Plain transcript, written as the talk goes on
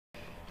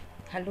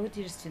Hello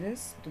dear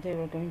students, today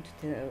we're going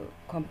to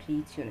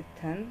complete unit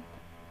 10,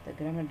 the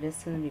grammar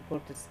lesson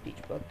reported speech.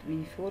 But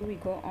before we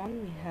go on,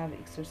 we have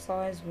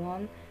exercise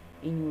 1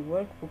 in your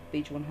workbook,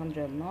 page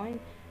 109,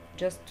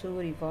 just to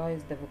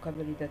revise the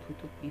vocabulary that we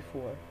took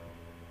before.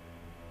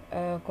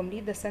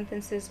 Complete the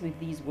sentences with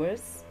these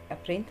words: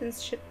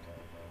 apprenticeship,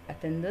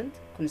 attendant,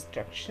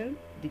 construction,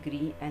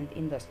 degree, and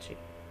industry.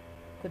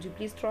 Could you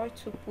please try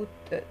to put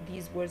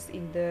these words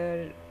in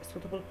their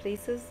suitable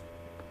places?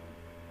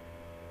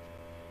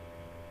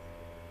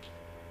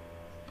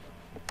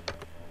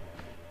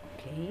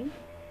 Okay,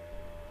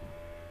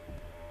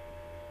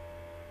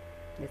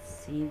 let's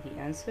see the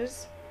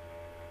answers.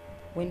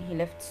 When he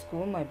left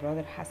school, my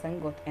brother Hassan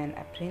got an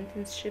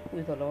apprenticeship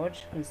with a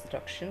large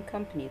construction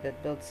company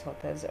that builds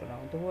hotels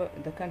around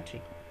the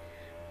country.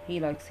 He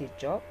likes his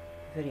job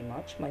very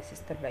much. My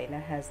sister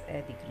Layla has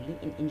a degree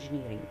in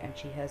engineering and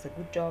she has a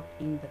good job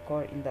in the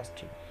car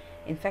industry.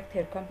 In fact,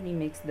 her company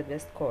makes the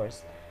best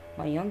cars.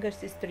 My younger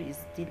sister is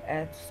still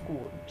at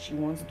school. She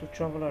wants to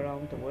travel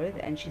around the world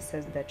and she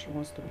says that she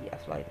wants to be a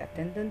flight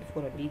attendant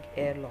for a big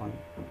airline.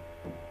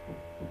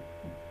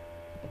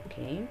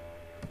 Okay,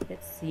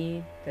 let's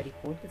see the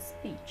reported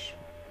speech.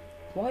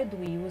 Why do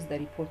we use the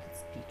reported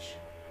speech?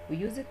 We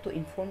use it to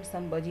inform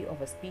somebody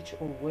of a speech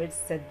or words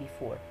said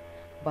before,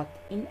 but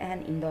in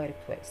an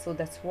indirect way. So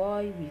that's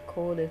why we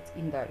call it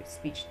indirect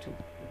speech too.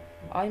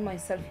 I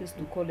myself used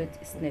to call it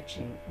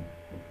snitching.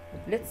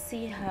 Let's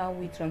see how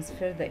we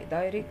transfer the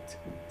direct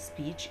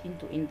speech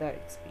into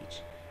indirect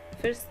speech.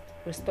 First,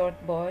 we start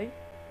by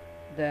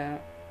the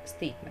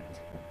statement.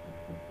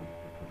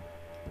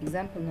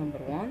 Example number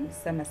 1,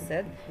 Sama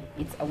said,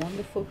 "It's a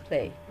wonderful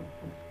play."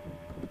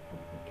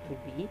 It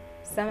will be,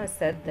 Sama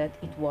said that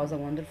it was a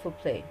wonderful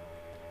play.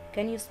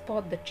 Can you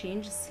spot the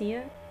changes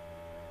here?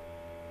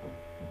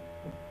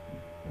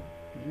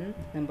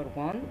 Number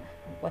 1,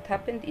 what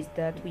happened is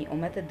that we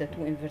omitted the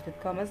two inverted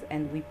commas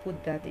and we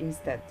put that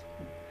instead.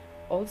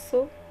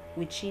 Also,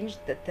 we changed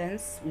the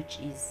tense, which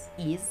is,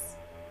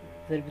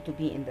 verb to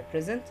be in the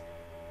present,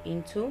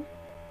 into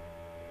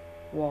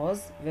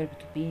was, verb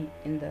to be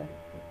in the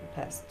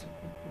past.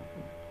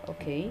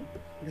 Okay,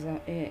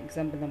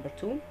 example number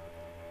 2,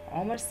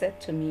 Omar said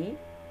to me,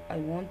 "I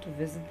want to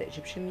visit the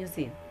Egyptian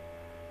museum."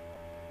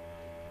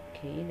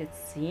 Okay, let's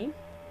see.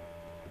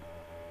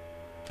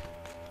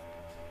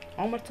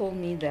 Omar told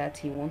me that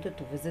he wanted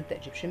to visit the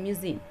Egyptian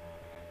museum.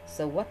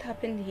 So what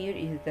happened here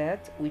is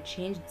that we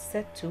changed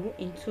said to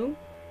into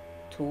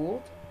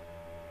told.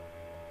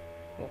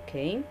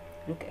 Okay,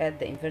 look at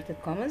the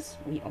inverted commas,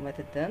 we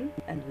omitted them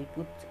and we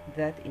put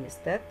that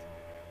instead.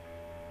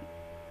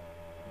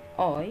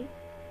 I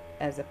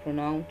as a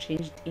pronoun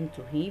changed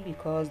into he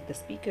because the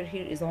speaker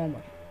here is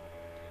Omar.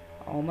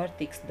 Omar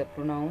takes the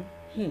pronoun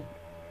he.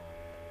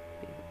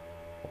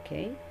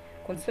 Okay,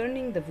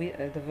 concerning the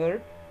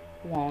verb,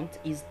 want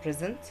is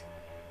present,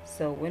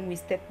 so when we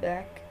step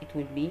back it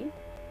will be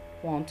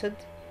wanted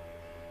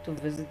to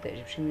visit the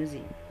Egyptian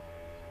museum.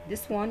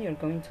 This one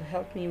you're going to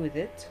help me with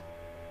it,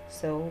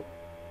 so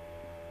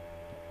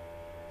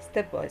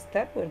step by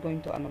step we're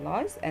going to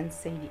analyze and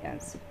say the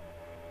answer.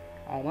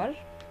 Omar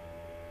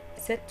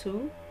said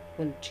to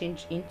will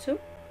change into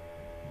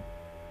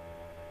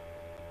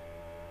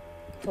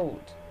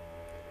told.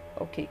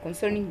 Okay,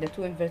 concerning the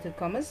two inverted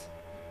commas,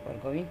 we're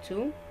going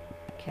to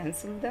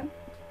cancel them.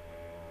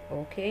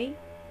 Okay,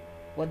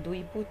 what do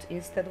we put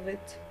instead of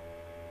it?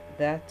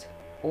 That,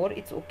 or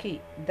it's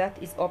okay,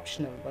 that is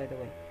optional, by the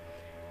way.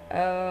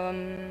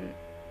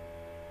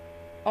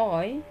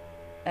 I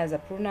as a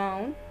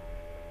pronoun,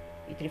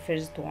 it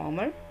refers to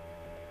Omar.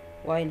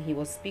 While he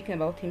was speaking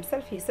about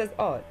himself, he says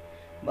I.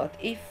 But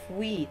if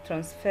we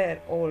transfer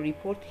or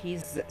report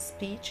his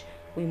speech,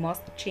 we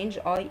must change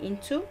I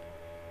into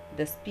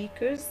the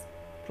speaker's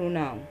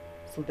pronoun.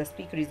 So the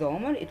speaker is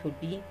Omar, it will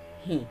be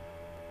he.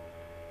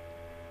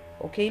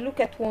 Okay, look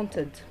at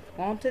wanted.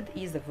 Wanted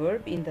is a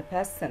verb in the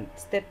past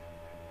tense.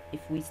 If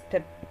we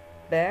step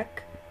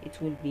back, it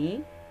will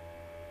be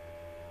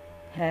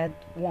had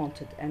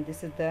wanted, and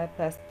this is the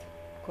past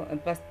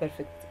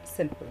perfect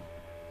simple.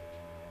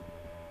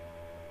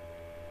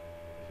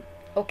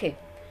 Okay,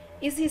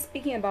 is he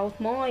speaking about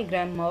my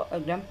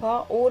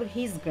grandpa or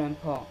his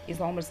grandpa? Is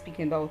Omar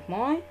speaking about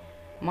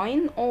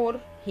mine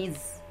or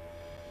his?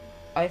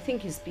 I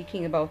think he's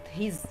speaking about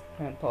his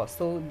grandpa,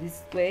 so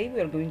this way we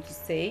are going to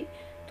say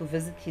to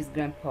visit his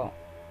grandpa.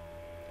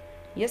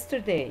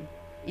 Yesterday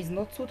is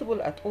not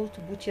suitable at all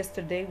to put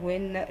yesterday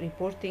when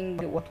reporting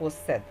what was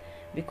said,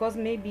 because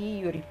maybe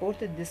you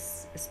reported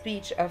this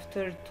speech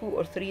after 2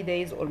 or 3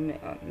 days or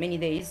many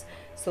days,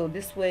 so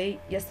this way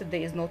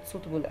yesterday is not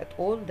suitable at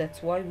all.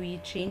 That's why we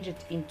change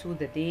it into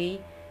the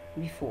day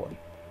before.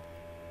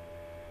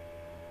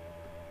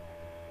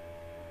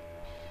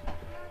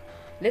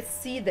 Let's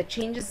see the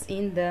changes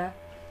in the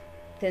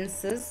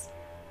tenses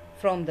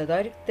from the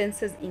direct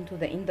tenses into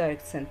the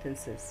indirect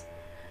sentences.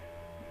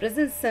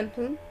 Present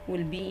simple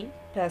will be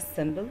past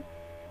simple.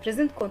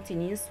 Present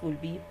continuous will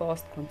be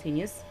past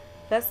continuous.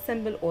 Past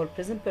simple or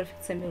present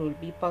perfect simple will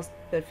be past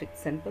perfect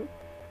simple.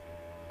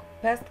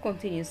 past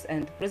continuous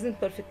and present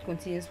perfect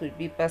continuous will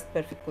be past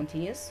perfect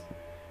continuous.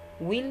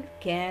 Will,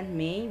 can,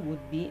 may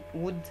would be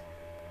would,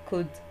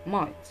 could,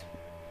 might.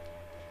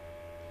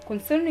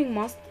 Concerning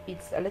must,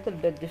 it's a little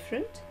bit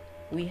different.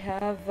 We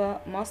have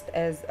must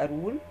as a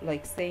rule,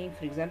 like saying,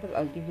 for example,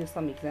 I'll give you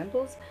some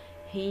examples.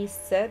 He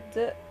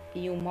said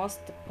you must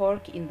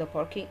park in the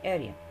parking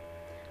area.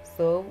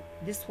 So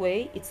this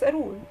way it's a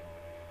rule.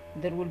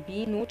 There will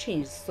be no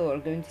change. So we're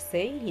going to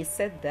say he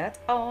said that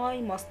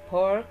I must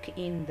park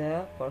in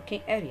the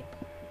parking area.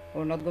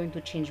 We're not going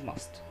to change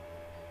must.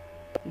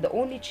 The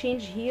only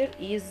change here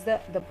is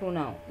the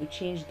pronoun. We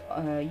changed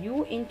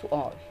you into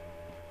I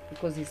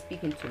because he's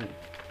speaking to me.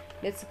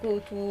 Let's go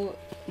to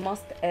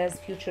must as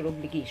future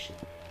obligation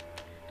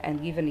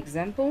and give an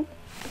example.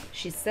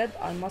 She said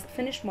I must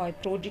finish my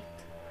project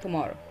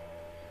tomorrow.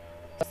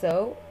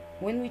 So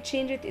when we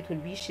change it, it will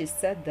be she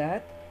said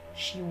that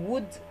she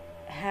would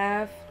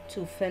have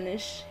to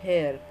finish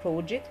her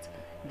project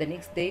the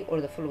next day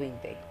or the following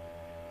day.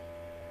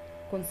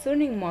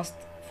 Concerning must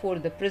for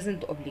the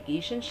present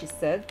obligation, she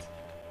said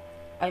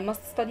I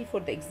must study for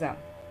the exam.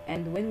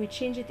 And when we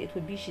change it, it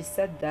will be she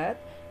said that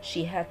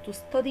she had to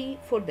study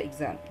for the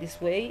exam.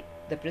 This way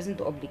the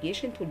present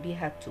obligation will be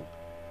had to.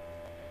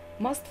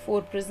 Must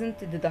for present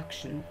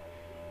deduction.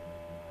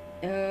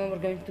 We're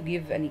going to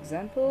give an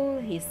example.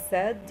 He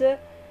said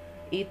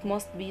it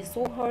must be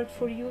so hard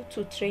for you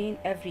to train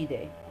every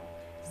day.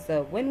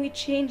 So when we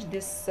change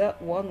this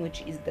one,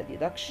 which is the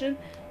deduction,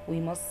 we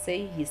must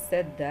say he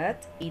said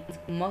that it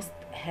must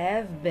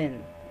have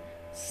been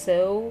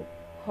so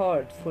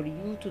hard for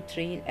you to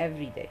train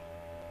every day.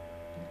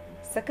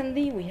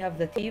 Secondly, we have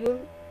the table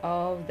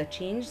of the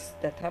changes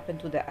that happen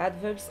to the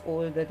adverbs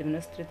or the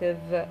demonstrative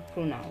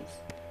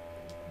pronouns.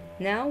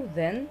 Now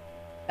then,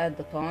 at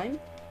the time,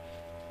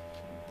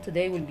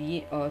 today will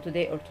be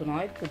today or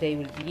tonight. Today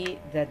will be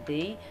that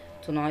day,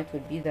 tonight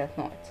will be that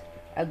night.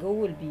 Ago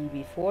will be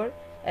before,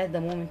 at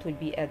the moment will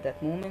be at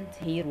that moment,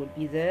 here will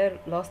be there,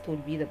 last will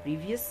be the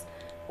previous,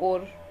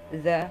 or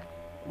the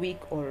week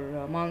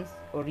or month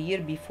or year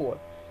before,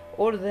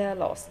 or the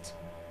last.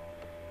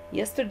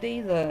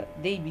 Yesterday, the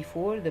day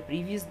before, the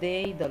previous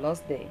day, the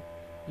last day.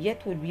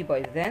 Yet will be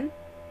by then.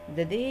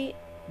 The day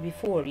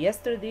before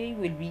yesterday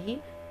will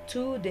be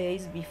 2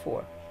 days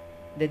before.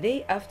 The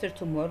day after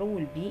tomorrow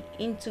will be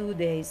in 2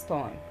 days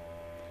time.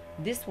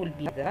 This will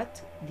be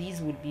that,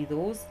 these will be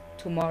those,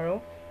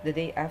 tomorrow, the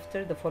day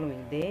after, the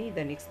following day,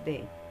 the next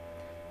day.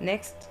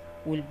 Next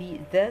will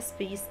be the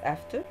space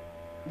after.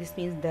 This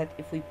means that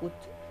if we put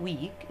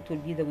week, it will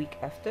be the week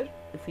after.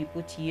 If we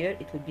put year,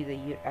 it will be the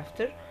year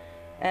after.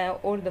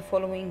 Or the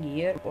following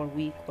year or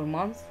week or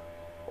month,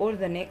 or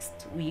the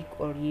next week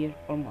or year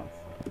or month.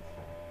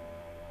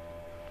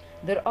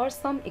 There are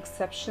some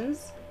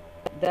exceptions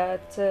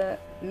that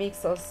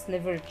makes us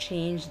never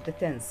change the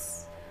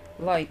tense.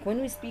 Like when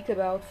we speak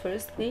about,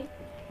 firstly,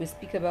 we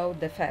speak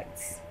about the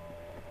facts.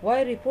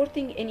 While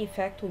reporting any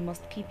fact, we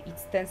must keep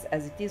its tense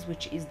as it is,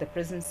 which is the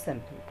present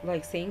simple.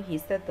 Like saying he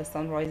said the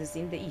sun rises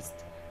in the east.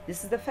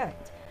 This is the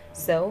fact.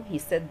 So he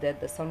said that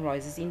the sun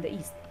rises in the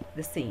east.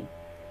 The same.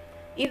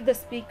 If the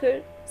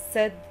speaker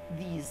said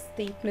this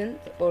statement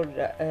or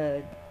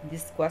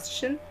this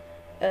question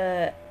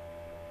a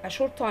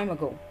short time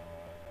ago,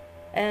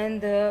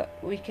 and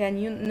we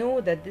can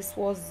know that this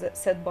was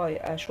said by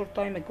a short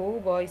time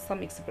ago by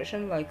some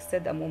expression like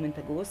said a moment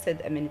ago, said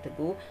a minute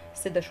ago,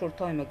 said a short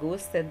time ago,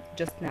 said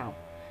just now.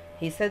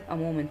 He said a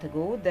moment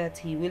ago that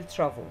he will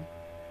travel.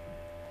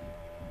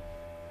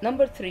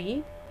 Number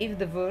 3, if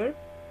the verb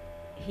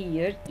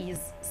here is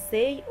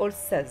say or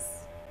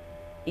says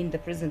in the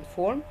present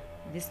form,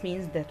 this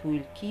means that we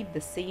will keep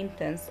the same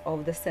tense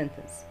of the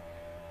sentence.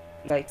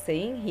 Like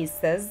saying he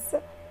says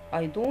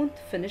I don't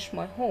finish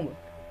my homework.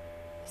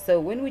 So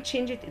when we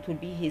change it, it will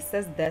be he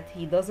says that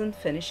he doesn't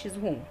finish his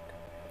homework.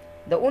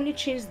 The only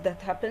change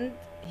that happened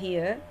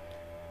here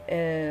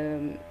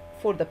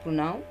for the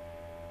pronoun,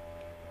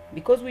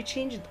 because we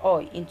changed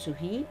I into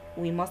he,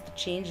 we must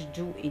change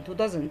do into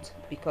doesn't,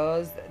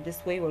 because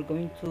this way we're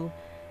going to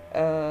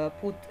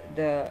put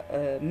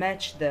the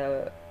match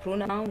the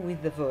pronoun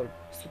with the verb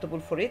suitable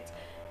for it,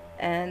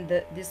 and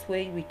this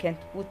way we can't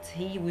put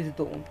he with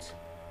don't.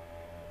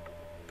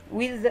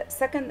 With the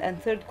second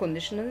and third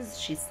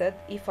conditionals, she said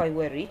if I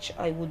were rich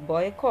I would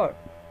buy a car.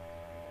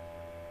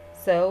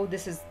 So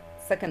this is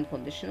second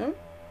conditional.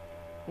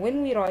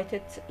 When we write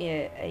it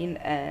in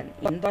an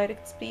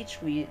indirect speech,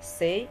 we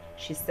say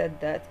she said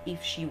that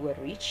if she were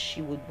rich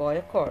she would buy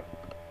a car.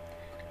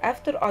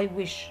 After I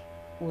wish,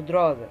 would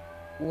rather,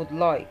 would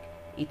like,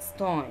 it's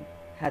time,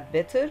 had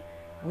better,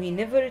 we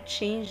never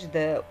change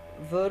the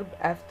verb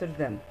after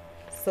them.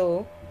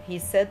 So he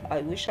said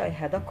I wish I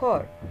had a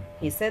car.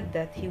 He said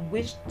that he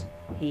wished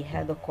he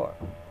had a car.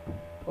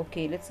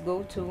 Okay, let's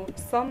go to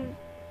some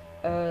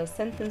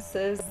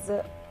sentences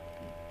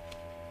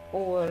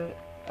or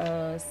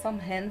some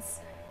hints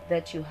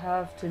that you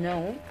have to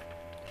know.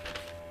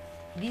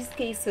 These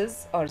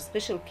cases are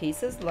special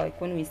cases,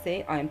 like when we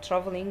say I am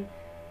traveling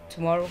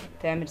tomorrow,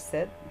 Tamer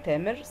said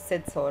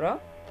Sarah.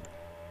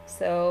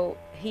 So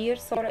here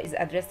Sarah is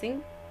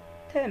addressing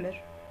Tamer.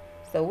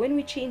 So when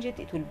we change it,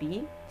 it will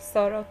be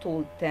Sarah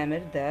told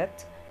Tamer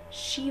that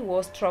she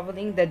was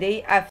traveling the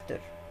day after.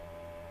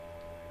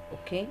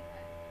 Okay.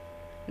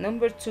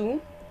 Number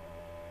 2,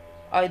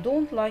 I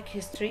don't like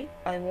history.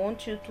 I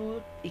want you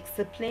to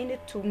explain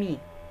it to me,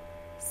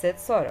 said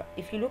Sarah.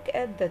 If you look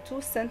at the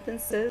two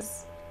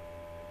sentences,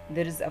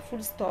 there is a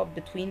full stop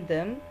between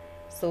them,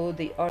 so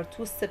they are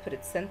two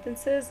separate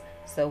sentences.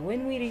 So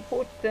when we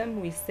report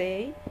them, we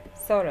say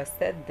Sarah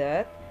said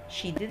that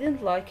she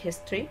didn't like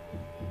history.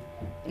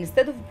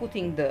 Instead of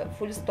putting the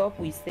full stop,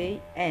 we say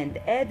and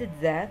added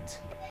that,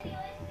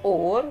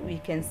 or we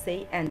can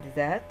say and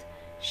that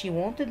she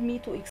wanted me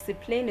to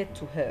explain it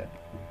to her.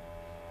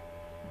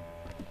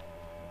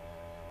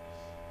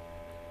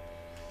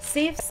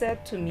 Saif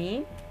said to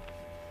me,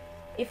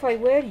 if I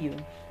were you,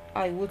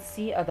 I would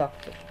see a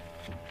doctor.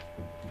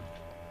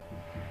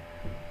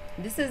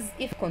 This is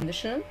if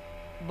conditional,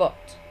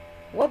 but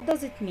what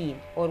does it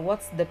mean, or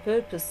what's the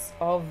purpose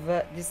of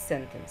this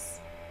sentence?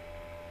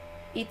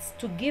 It's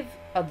to give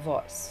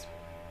advice.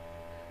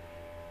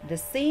 The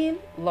same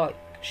like,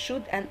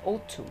 should and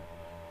ought to.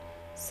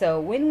 So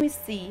when we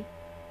see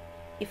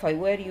if I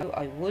were you,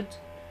 I would,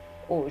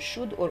 or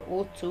should or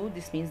ought to,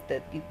 this means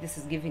that this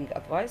is giving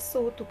advice.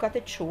 So to cut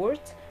it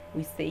short,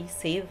 we say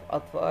Saif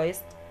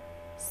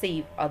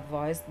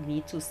advised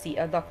me to see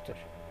a doctor.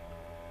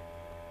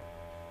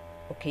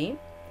 Okay,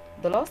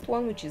 the last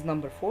one, which is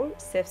number 4,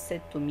 Saif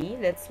said to me,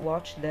 let's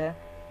watch the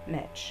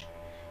match.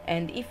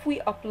 And if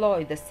we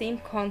apply the same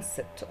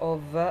concept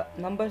of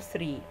number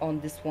 3 on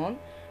this one,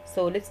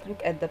 so let's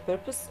look at the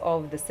purpose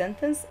of the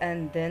sentence,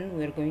 and then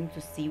we're going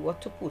to see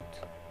what to put.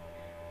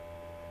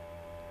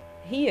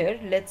 Here,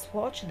 let's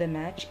watch the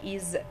match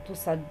is to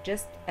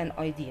suggest an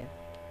idea.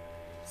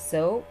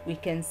 So we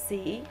can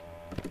say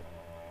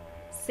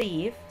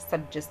Saif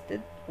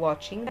suggested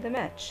watching the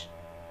match.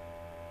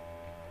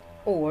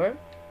 Or,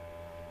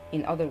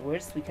 in other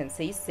words, we can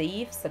say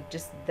Saif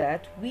suggests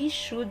that we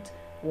should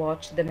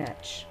watch the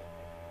match.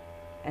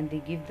 And they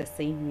give the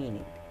same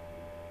meaning.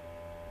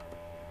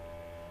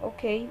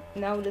 Okay,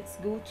 now let's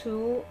go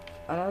to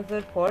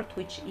another part,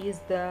 which is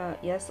the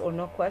yes or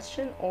no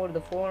question, or the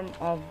form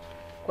of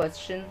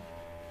question.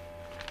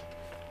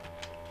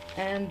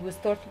 And we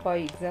start by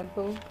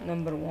example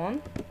number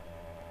 1.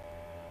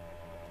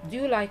 Do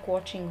you like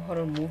watching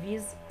horror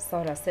movies?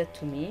 Sarah said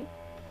to me.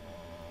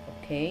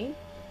 Okay,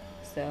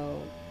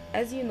 so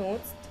as you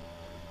noticed,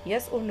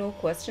 yes or no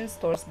question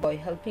starts by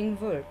helping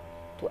verb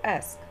to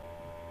ask.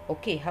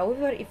 Okay,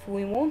 however, if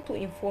we want to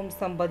inform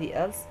somebody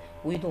else,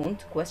 we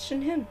don't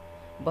question him,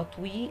 but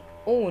we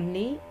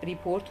only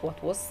report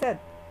what was said.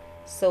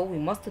 So we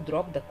must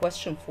drop the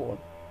question form,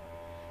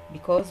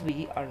 because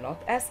we are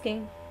not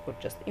asking, we're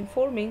just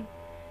informing.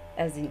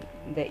 As in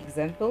the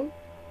example,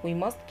 we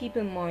must keep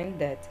in mind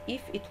that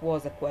if it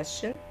was a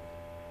question,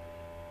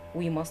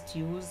 we must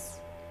use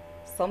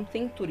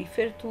something to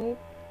refer to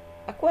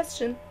a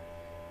question.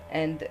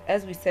 And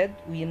as we said,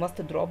 we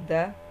must drop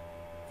the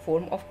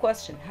form of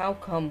question. How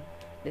come?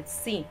 Let's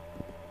see.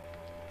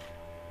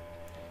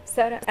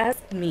 Sarah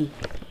asked me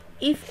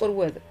if or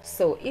whether.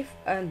 So if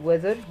and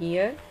whether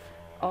here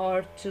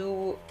are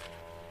to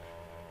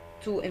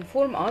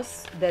inform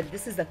us that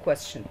this is a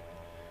question.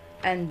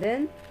 And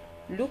then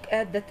look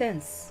at the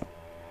tense.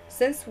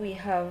 Since we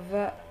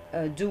have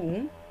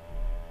do,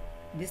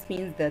 this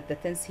means that the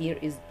tense here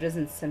is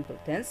present simple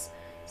tense.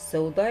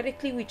 So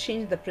directly we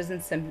change the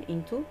present simple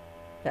into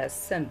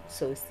past simple.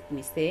 So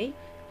we say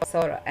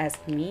Sarah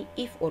asked me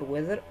if or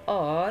whether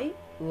I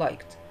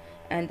liked.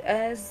 And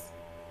as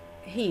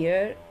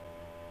here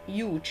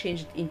you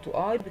changed into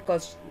I,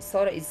 because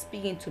Sarah is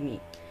speaking to me.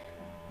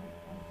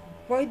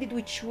 Why did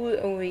we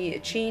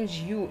change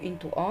you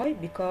into I?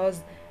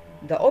 Because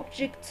the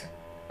object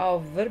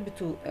of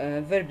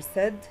verb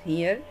said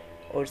here,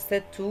 or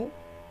said to,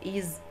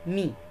 is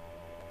me.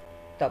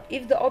 But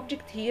if the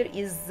object here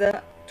is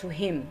to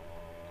him,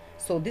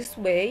 so this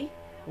way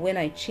when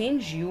I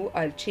change you,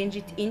 I'll change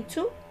it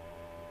into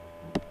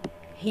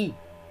he,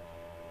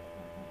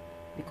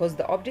 because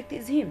the object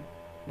is him.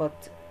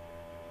 But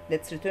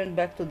let's return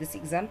back to this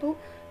example.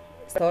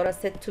 Sarah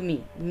said to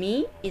me.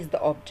 Me is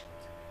the object.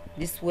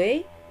 This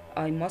way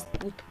I must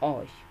put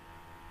I.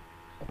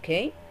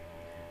 Okay,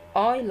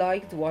 I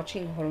liked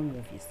watching horror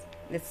movies.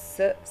 Let's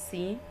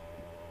see.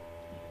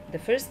 The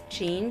first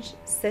change,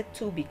 said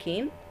to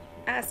became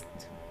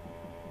asked.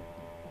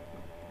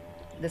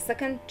 The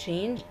second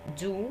change,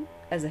 do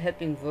as a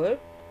helping verb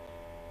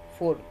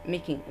for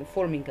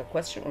forming a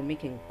question or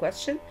making a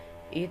question,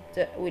 it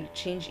will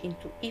change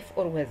into if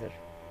or whether.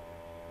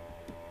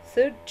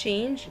 Third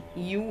change,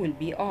 you will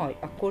be I,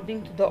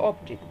 according to the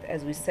object,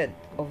 as we said,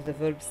 of the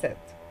verb said.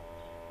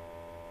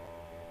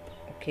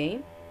 Okay.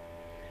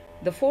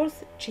 The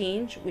fourth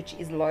change, which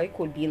is like,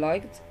 will be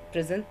liked,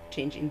 present,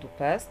 change into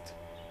past.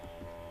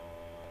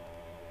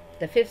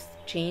 The fifth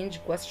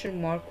change,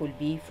 question mark, will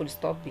be full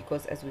stop,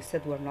 because as we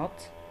said, we're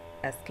not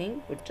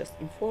asking, we're just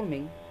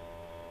informing.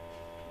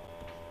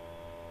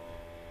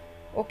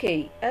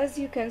 Okay, as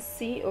you can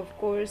see, of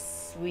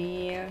course,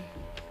 we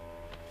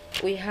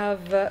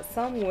have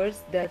some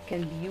words that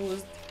can be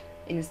used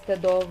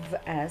instead of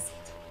asked,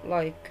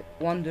 like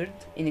wondered,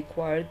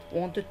 inquired,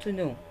 wanted to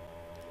know.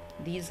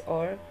 These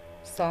are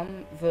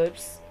some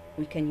verbs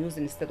we can use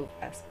instead of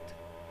asked.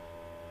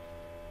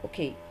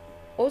 Okay,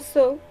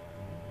 also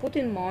put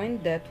in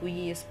mind that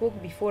we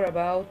spoke before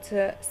about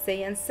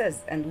say and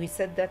says, and we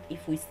said that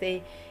if we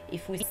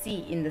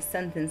see in the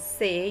sentence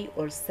say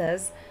or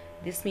says,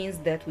 this means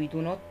that we do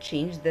not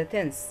change the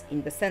tense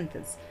in the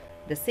sentence.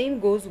 The same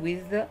goes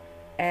with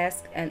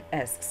ask and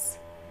asks.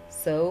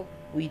 So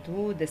we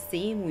do the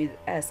same with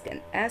ask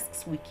and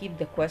asks. We keep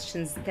the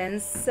question's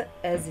tense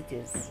as it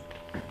is.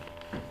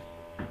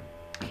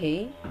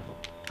 Okay.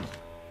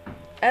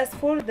 As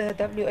for the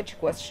WH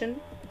question,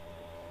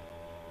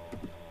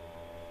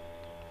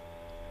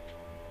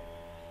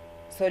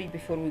 sorry,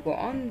 before we go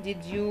on,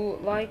 did you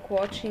like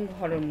watching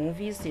horror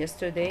movies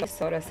yesterday?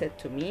 Sarah said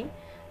to me.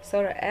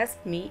 Sarah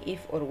asked me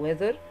if or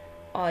whether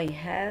I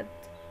had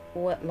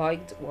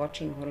liked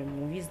watching horror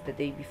movies the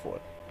day before.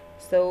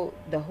 So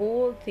the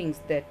whole things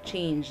that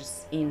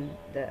changes in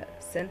the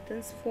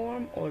sentence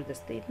form or the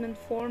statement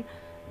form,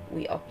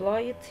 we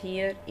apply it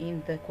here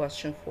in the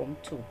question form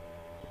too.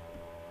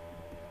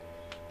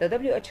 The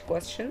WH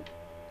question,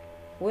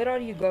 where are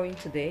you going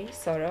today?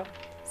 Sarah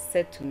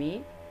said to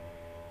me.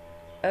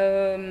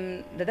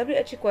 The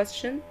WH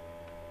question,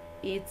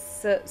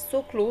 it's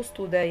so close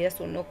to the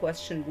yes or no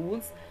question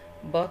rules,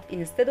 but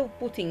instead of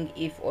putting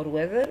if or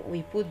whether,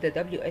 we put the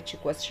WH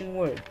question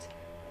word.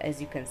 As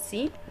you can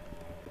see,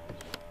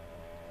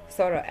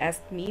 Sarah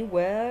asked me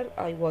where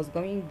I was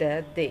going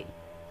that day.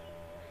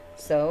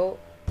 So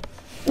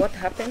what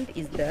happened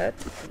is that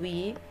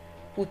we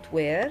put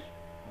where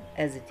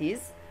as it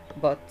is,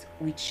 but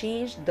we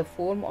changed the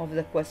form of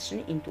the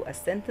question into a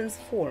sentence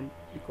form,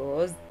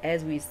 because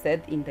as we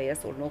said in the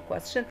yes or no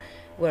question,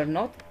 we're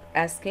not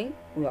asking,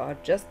 we are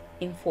just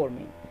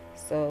informing.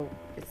 So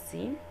let's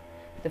see,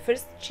 the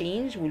first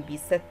change will be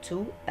set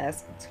to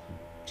asked,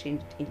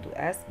 changed into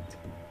asked.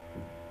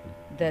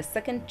 The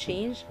second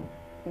change,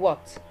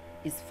 what,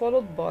 is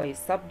followed by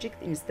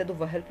subject instead of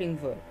a helping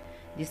verb.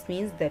 This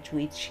means that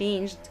we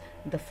changed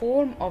the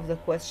form of the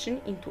question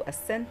into a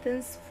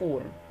sentence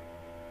form.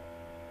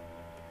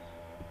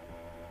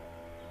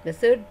 The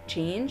third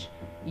change,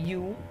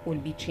 you, will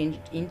be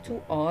changed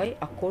into I,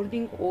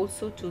 according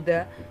also to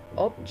the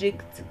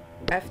object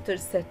after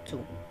set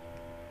to.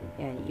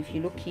 And if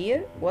you look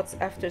here, what's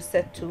after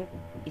set to?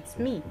 It's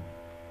me.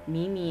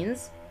 Me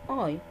means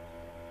I.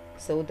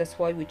 So that's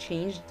why we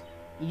changed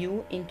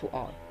you into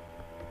I.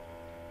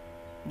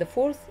 The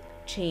fourth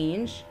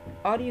change,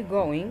 are you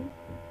going?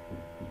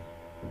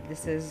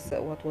 This is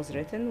what was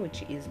written,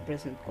 which is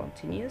present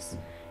continuous.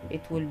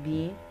 It will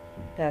be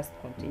past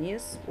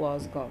continuous,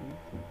 was gone.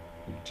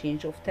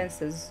 Change of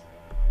tenses.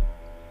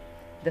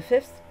 The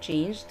fifth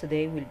change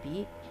today will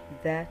be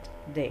that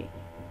day.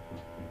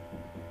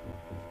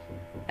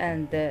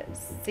 And the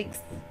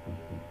sixth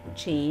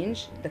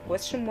change, the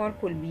question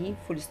mark will be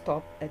full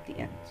stop at the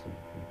end.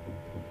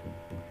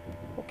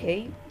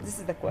 Okay, this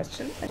is the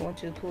question. I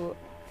want you to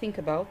think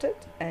about it,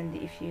 and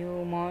if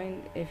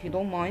you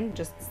don't mind,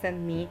 just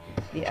send me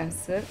the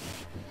answer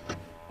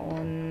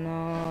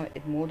on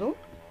Edmodo.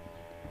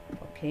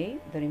 Okay,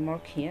 the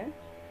remark here,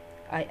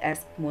 I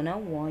asked Mona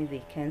why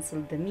they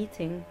cancelled the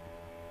meeting.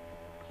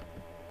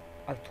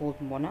 I told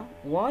Mona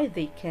why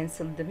they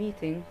cancelled the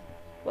meeting.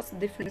 What's the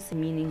difference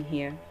in meaning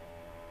here?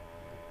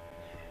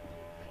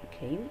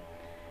 Okay,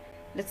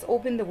 let's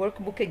open the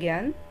workbook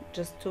again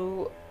just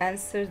to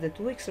answer the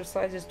two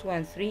exercises 2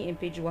 and 3 in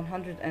page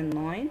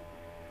 109.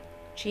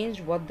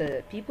 Change what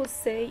the people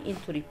say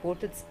into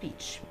reported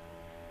speech.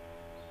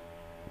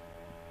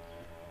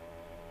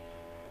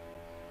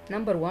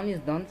 Number 1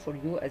 is done for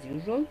you as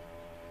usual.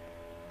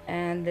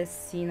 And let's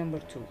see number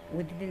 2.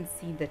 We didn't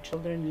see the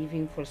children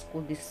leaving for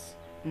school this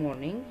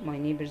morning. My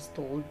neighbors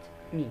told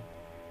me.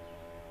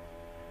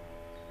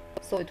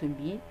 So it will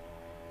be,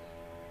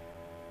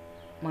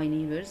 my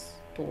neighbors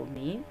told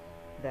me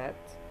that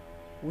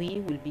we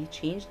will be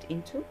changed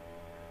into,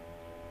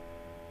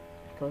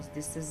 because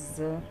this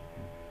is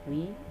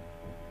we,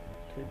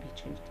 it will be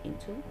changed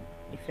into,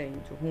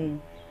 referring to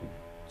whom?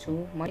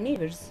 To my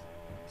neighbors.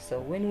 So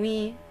when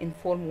we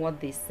inform what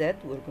they said,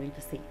 we're going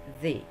to say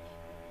they.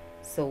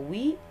 So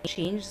we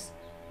change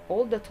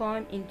all the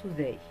time into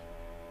they.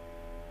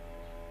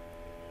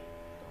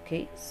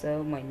 Okay,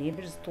 so my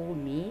neighbors told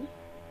me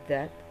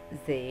that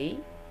they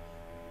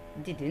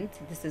didn't.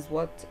 This is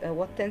what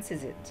tense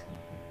is it?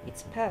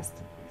 It's past.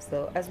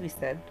 So as we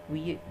said,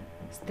 we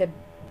step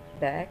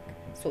back,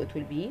 so it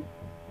will be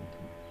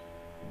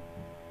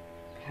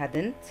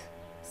hadn't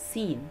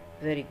seen.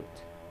 Very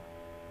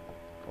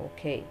good.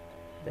 Okay,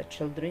 the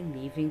children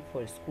leaving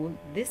for school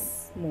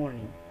this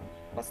morning.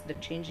 What's the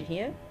change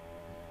here?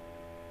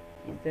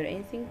 Is there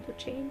anything to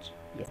change?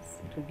 Yes,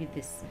 it will be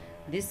this.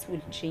 This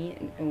will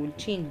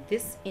change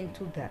this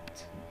into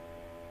that.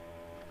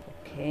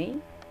 Okay.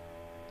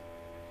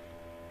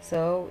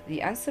 So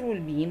the answer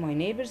will be, my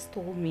neighbors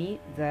told me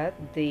that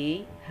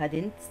they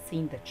hadn't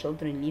seen the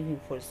children leaving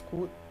for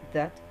school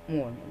that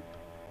morning.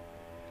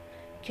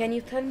 Can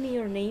you tell me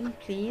your name,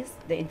 please?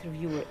 The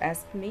interviewer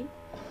asked me.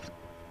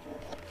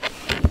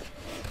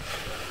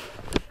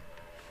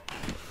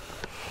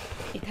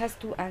 It has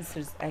two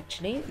answers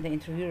actually. The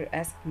interviewer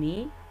asked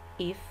me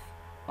if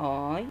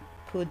I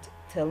could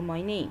tell him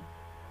my name,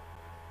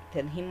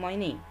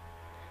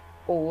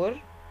 or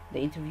the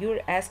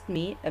interviewer asked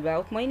me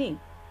about my name.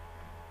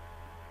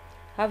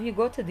 Have you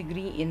got a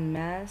degree in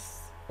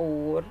math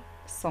or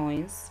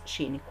science?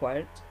 She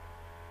inquired.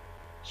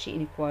 She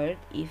inquired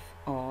if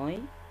I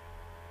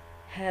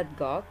had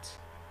got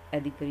a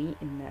degree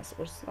in math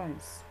or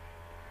science.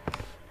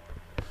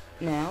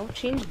 Now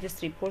change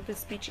this reported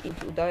speech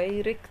into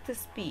direct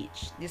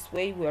speech. This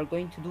way we are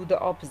going to do the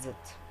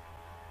opposite.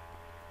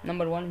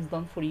 Number one is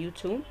done for you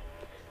too.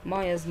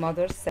 Maya's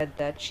mother said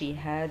that she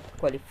had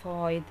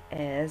qualified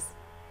as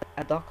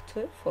a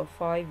doctor for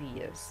 5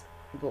 years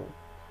ago.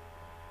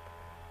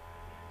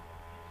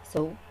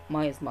 So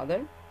Maya's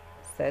mother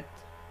said,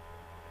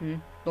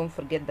 don't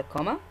forget the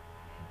comma,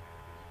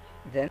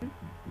 then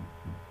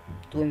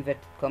two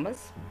inverted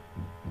commas,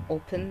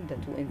 open the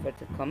two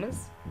inverted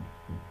commas.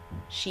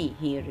 She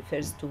here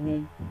refers to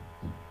whom?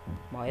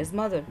 Maya's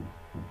mother.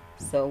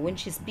 So when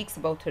she speaks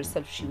about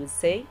herself, she will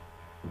say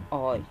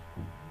I.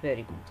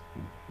 Very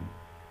good.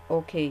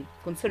 Okay,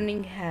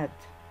 concerning had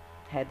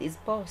is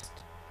past,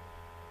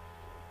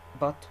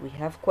 but we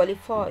have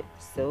qualified,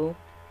 so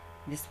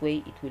this way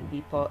it will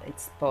be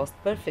it's past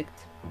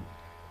perfect.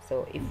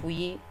 So if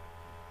we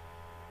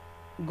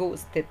go a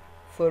step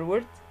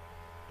forward,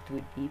 it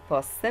will be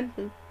past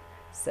simple.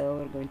 So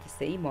we're going to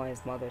say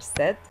Maya's mother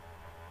said,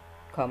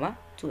 comma,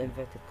 two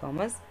inverted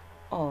commas,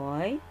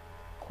 I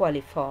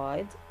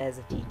qualified as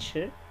a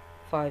teacher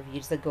 5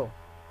 years ago.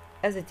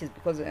 As it is,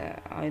 because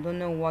I don't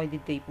know why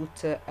did they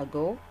put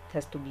ago. It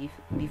has to be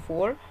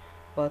before,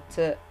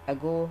 but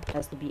ago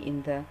has to be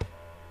in the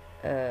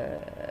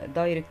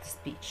direct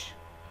speech.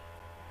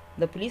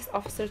 The police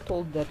officer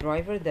told the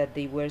driver that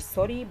they were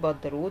sorry,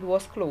 but the road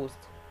was closed.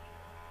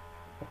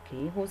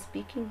 Okay, who's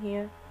speaking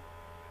here?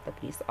 The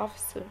police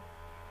officer.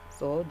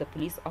 So the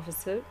police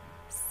officer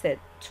said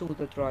to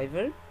the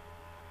driver,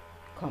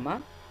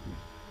 comma,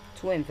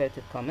 two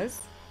inverted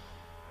commas,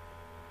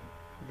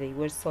 they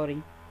were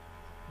sorry.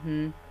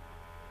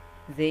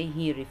 They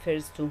here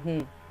refers to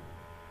whom?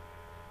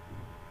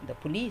 The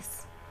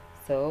police.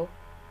 So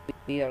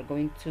we are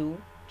going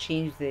to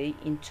change they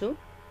into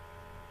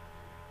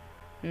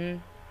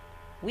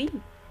we.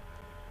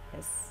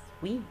 Yes,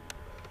 we.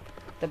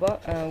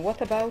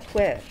 What about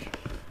where?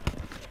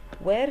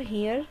 Where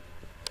here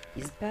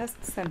is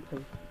past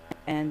simple,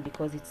 and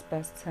because it's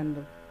past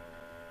simple,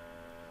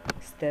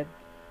 step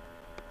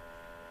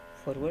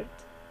forward,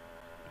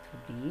 it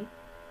will be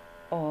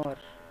are.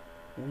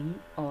 We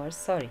are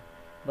sorry,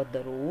 but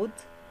the road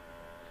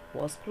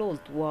was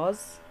closed.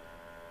 Was,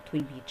 it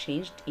will be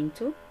changed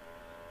into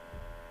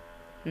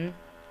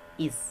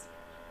is.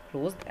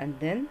 Closed, and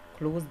then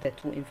close the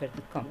two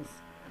inverted commas,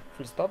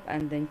 full stop,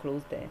 and then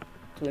close the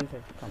two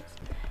inverted commas.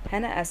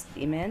 Hannah asked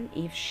Iman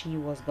if she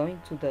was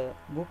going to the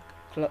book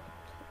club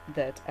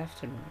that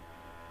afternoon.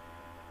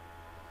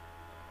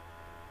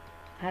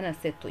 Hannah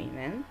said to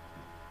Iman,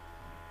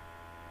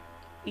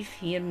 if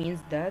here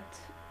means that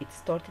it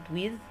started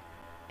with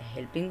a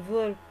helping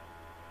verb,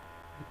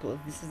 because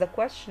this is a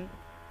question.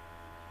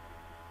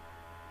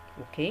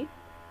 Okay,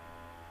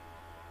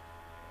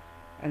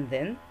 and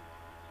then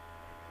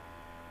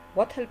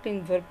what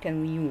helping verb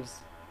can we use?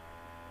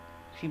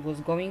 She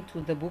was going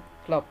to the book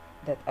club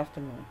that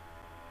afternoon.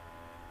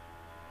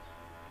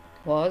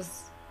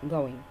 Was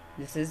going.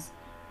 This is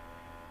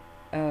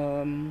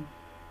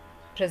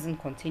present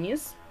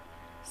continuous.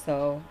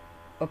 So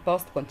a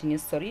past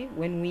continuous, sorry.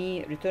 When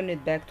we return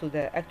it back to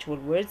the actual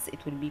words,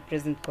 it will be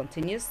present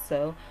continuous.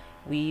 So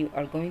we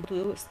are going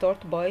to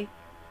start by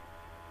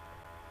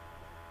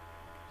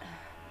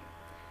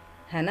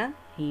Hannah.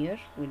 Here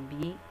will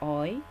be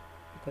I,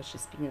 because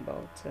she's speaking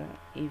about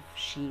if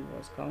she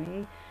was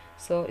going,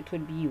 so it will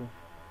be you,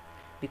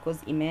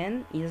 because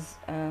Iman is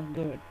a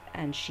girl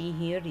and she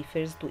here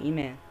refers to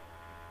Iman.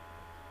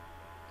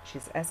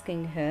 She's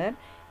asking her.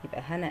 If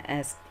Hannah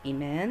asked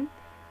Iman,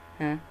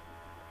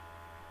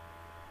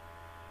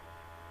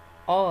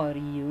 are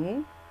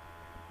you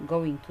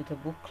going to the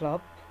book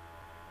club?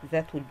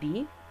 That would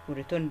be, we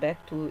return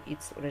back to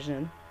its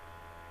original,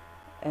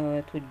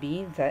 it would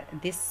be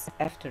this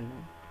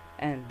afternoon,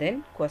 and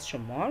then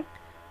question mark,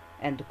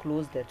 and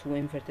close the two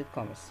inverted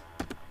commas.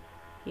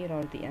 Here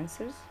are the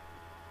answers.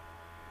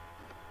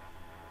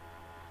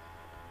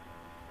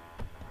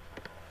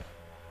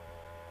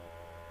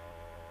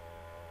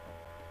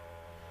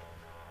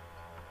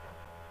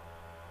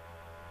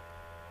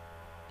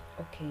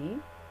 Okay,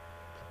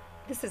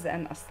 this is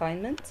an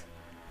assignment.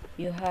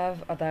 You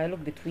have a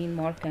dialogue between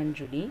Mark and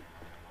Julie,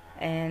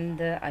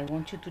 and I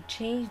want you to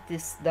change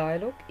this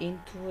dialogue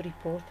into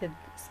reported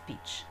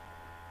speech.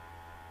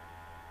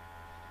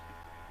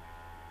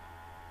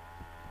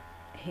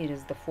 here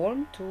is the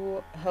form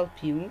to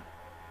help you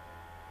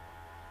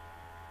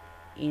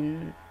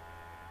in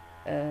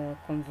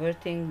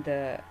converting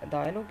the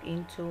dialogue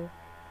into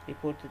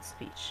reported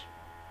speech.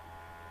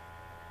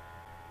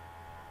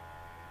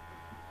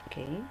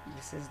 Okay,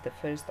 this is the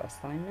first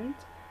assignment.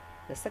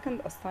 The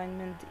second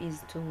assignment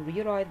is to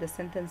rewrite the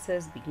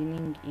sentences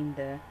beginning in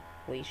the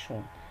way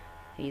shown.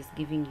 He is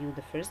giving you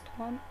the first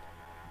one.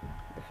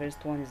 The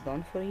first one is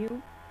done for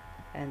you,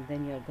 and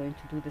then you are going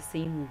to do the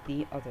same with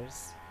the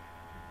others.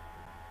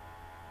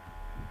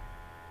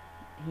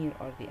 Here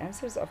are the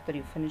answers. After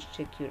you finish,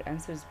 check your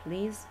answers,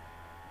 please.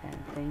 And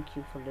thank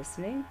you for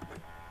listening.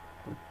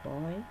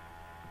 Goodbye.